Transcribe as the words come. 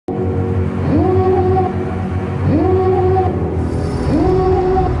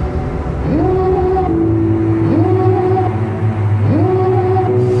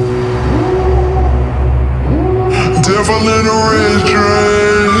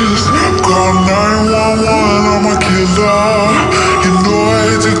killer. You know I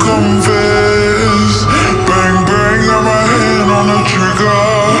hate to confess. Bang, bang, got my hand on the trigger.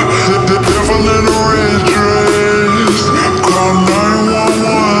 The devil in a red dress. Call 911,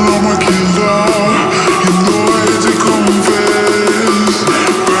 I'm a killer. You know I hate to confess.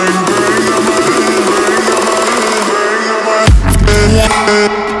 Bang, bang, got my hand, bang, got my hand, bang, got my hand.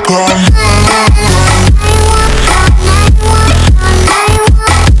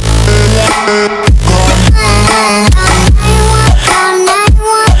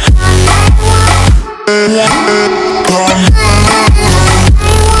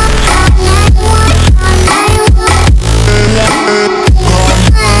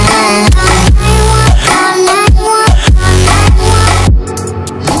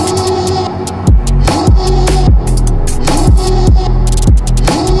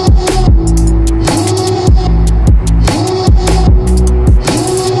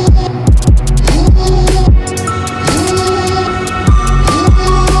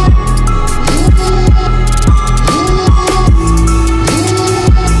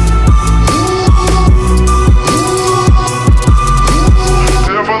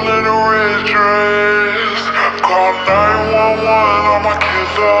 Call 911, I'm a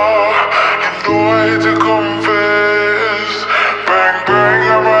killer. You know I hate to confess. Bang, bang,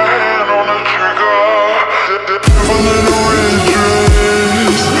 got my hand on the trigger. The devil in a red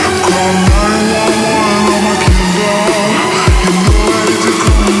dress. Call 911, I'm a killer. You know I hate to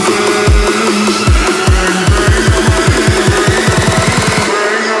confess. Bang, bang, got my hand,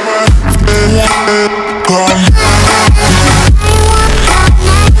 bang, got my hand, call 911.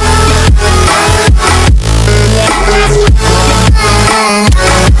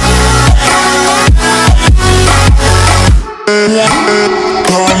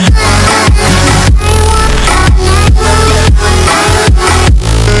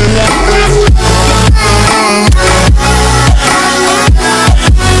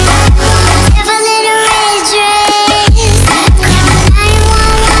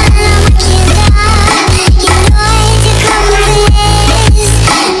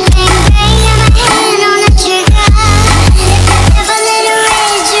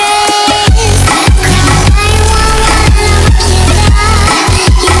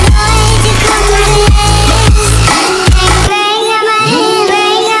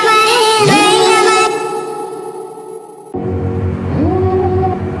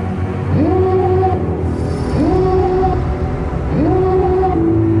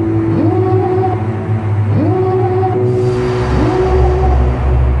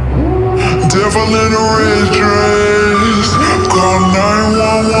 Devil in a red dress. Call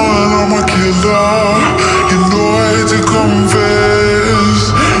 911, I'm a killer. You know I hate to confess.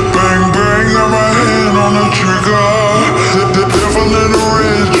 Bang, bang, got my hand on the trigger.